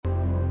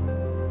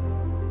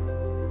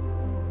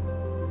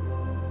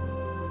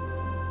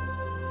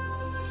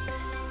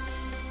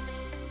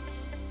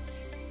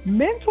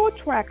Mentor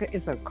Tracker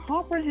is a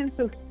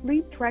comprehensive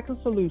sleep tracking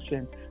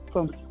solution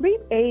from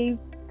sleep aids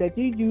that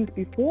you use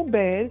before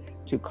bed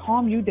to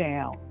calm you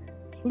down.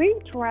 Sleep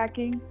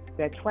tracking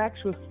that tracks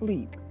your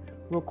sleep,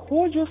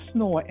 records your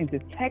snore, and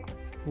detects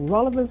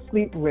relevant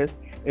sleep risks,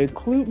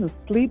 including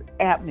sleep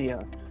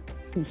apnea,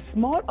 to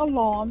smart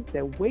alarms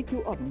that wake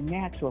you up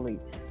naturally,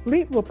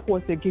 sleep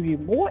reports that give you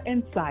more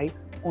insight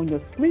on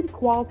your sleep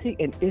quality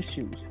and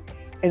issues,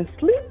 and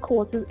sleep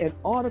courses and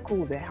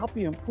articles that help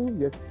you improve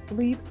your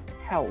sleep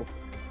health.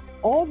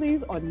 All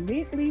these are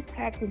neatly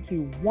packed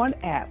into one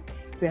app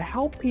to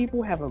help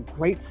people have a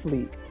great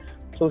sleep.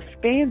 So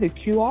scan the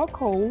QR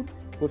code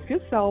with your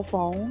cell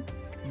phone,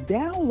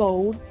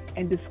 download,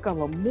 and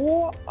discover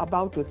more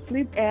about the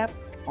sleep app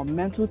on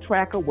Mental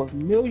Tracker with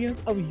millions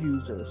of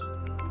users.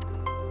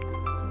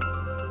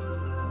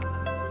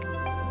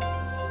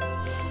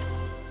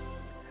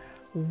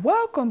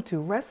 Welcome to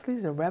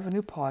Restley's The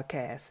Revenue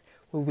Podcast,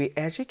 where we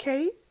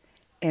educate,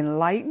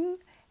 enlighten,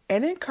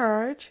 and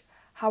encourage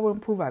how to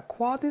improve our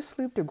quality of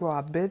sleep to grow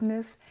our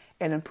business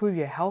and improve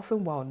your health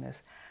and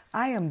wellness.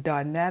 I am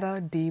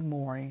Darnetta D.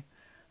 Mooring,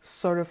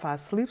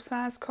 certified sleep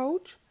science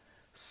coach,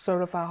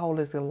 certified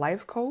holistic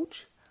life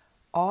coach,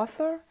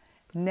 author,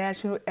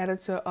 national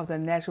editor of the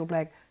National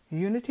Black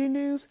Unity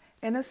News,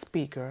 and a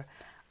speaker.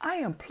 I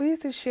am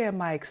pleased to share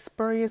my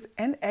experience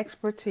and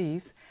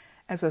expertise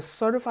as a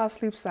certified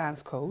sleep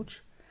science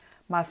coach.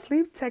 My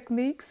sleep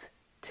techniques,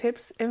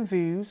 tips, and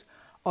views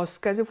are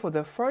scheduled for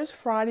the first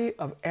Friday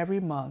of every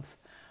month,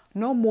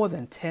 no more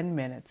than 10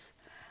 minutes.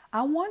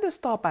 I want to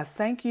start by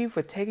thanking you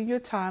for taking your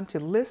time to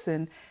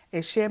listen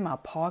and share my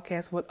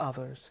podcast with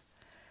others.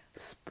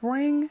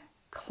 Spring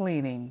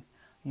cleaning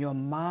your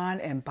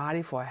mind and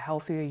body for a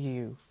healthier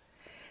you.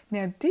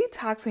 Now,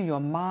 detoxing your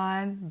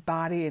mind,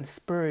 body, and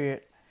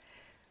spirit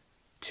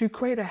to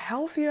create a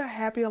healthier,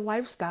 happier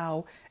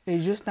lifestyle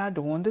is just not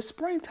during the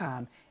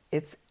springtime.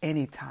 It's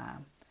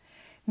anytime.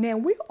 Now,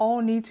 we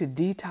all need to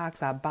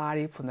detox our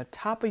body from the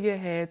top of your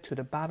head to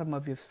the bottom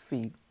of your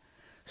feet,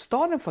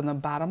 starting from the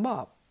bottom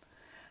up.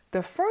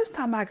 The first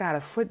time I got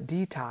a foot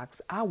detox,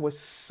 I was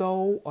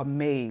so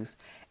amazed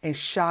and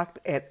shocked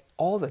at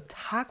all the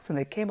toxin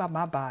that came out of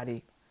my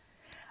body.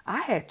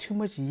 I had too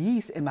much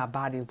yeast in my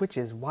body, which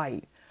is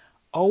white.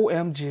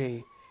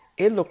 OMG,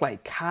 it looked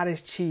like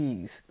cottage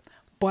cheese.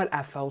 But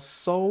I felt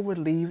so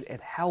relieved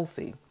and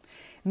healthy.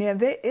 Now,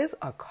 there is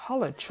a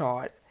color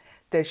chart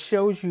that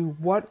shows you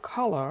what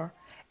color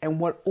and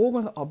what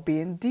organs are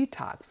being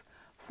detoxed.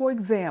 For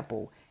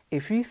example,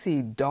 if you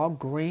see dark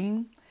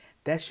green,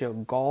 that's your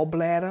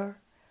gallbladder,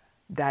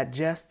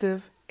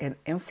 digestive, and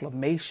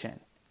inflammation.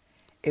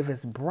 If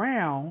it's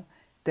brown,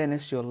 then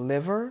it's your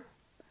liver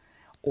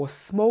or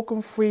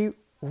smoking-free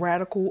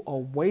radical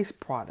or waste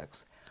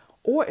products.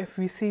 Or if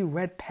you see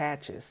red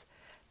patches,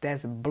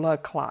 that's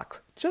blood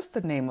clots, just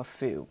to name a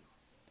few.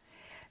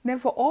 Now,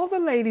 for all the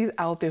ladies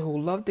out there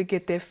who love to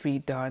get their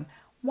feet done,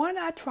 why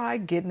not try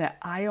getting an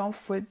iron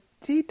foot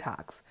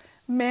detox?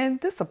 Men,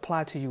 this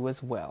applies to you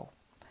as well.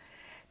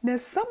 Now,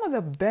 some of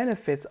the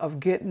benefits of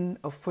getting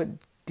a foot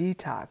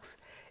detox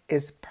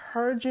is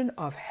purging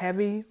of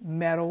heavy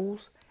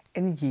metals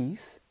and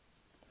yeast,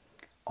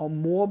 a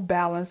more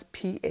balanced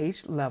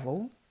pH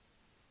level,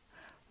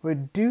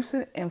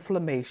 reducing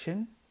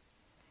inflammation,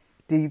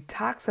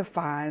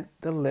 detoxifying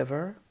the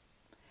liver,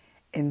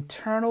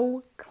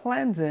 internal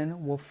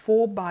cleansing with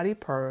full body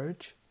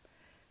purge,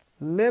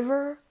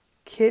 liver,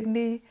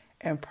 kidney,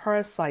 and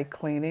parasite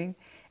cleaning,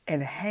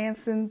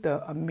 enhancing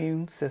the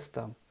immune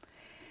system.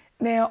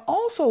 Now,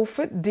 also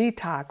foot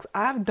detox,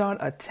 I've done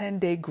a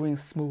 10-day green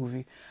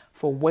smoothie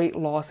for weight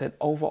loss and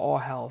overall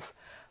health.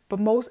 But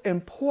most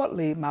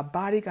importantly, my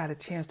body got a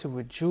chance to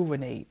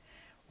rejuvenate,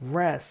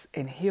 rest,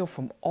 and heal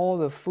from all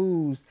the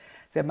foods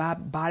that my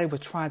body was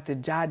trying to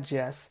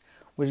digest,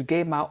 which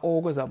gave my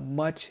organs a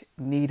much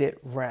needed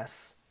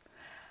rest.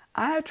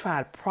 I have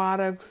tried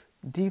products,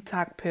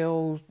 detox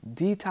pills,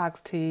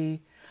 detox tea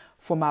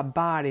for my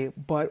body,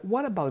 but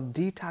what about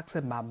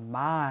detoxing my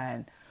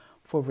mind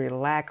for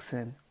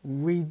relaxing,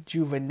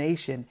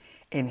 rejuvenation,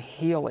 and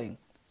healing?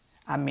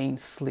 I mean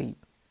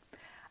sleep.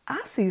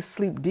 I see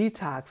sleep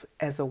detox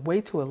as a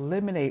way to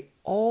eliminate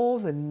all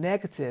the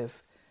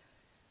negative,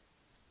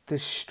 the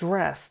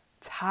stress,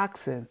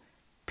 toxin,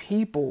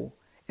 people,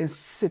 and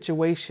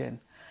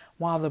situation.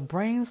 While the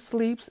brain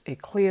sleeps,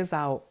 it clears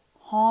out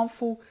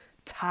harmful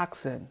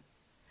toxin,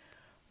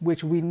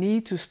 which we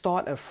need to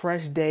start a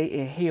fresh day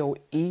and heal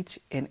each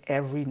and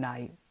every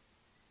night.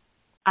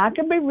 I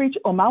can be reached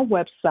on my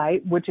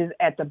website, which is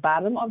at the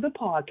bottom of the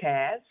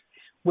podcast,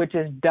 which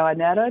is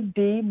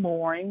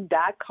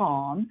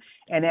DarnettaDMooring.com,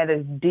 and that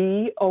is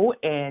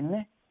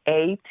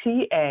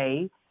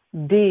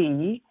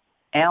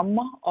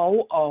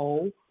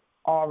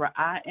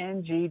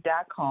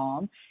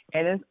DonataDMooring.com,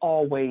 and as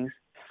always,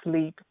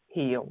 sleep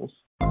heals.